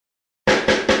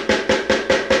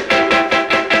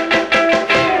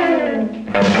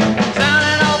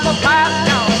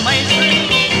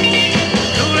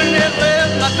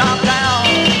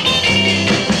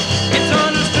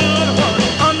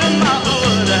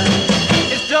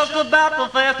about the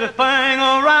fastest thing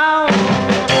around.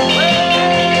 Well,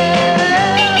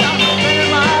 I'm spinning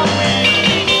my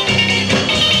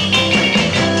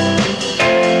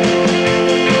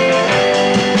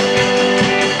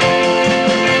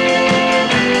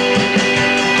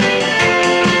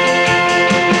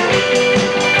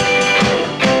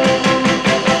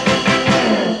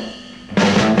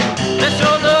This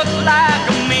sure looks like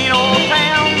a mean old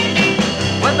town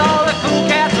with all the cool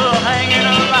cats hanging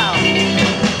around.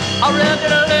 I read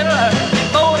it a little, she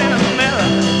threw it in the mirror.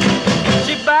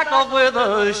 She backed off with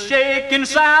a shaking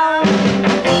sound.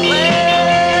 Well,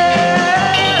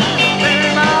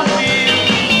 spinning my wheels.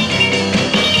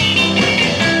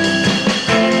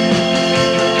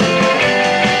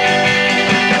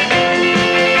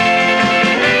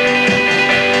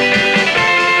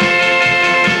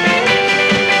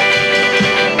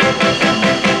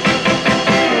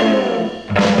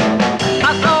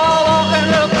 I saw her walking,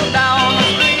 looking down the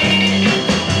street.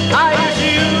 High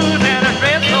shoes and a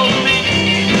dress so neat.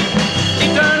 She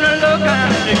turned to look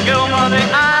and she gave me the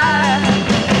eye.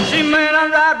 She may not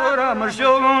ride, but I'm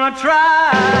sure gonna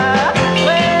try.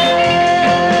 Well,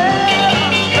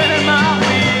 I'm spinning my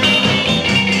wheels.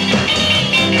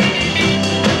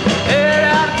 Head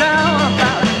out of town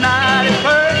about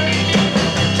 91st.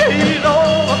 She's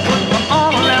over, put my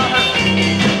arm around her.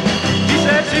 She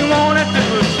said she wanted to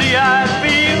see how it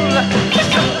feels. She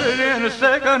shot it in a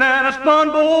second and I spun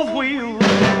both wheels.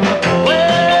 Well,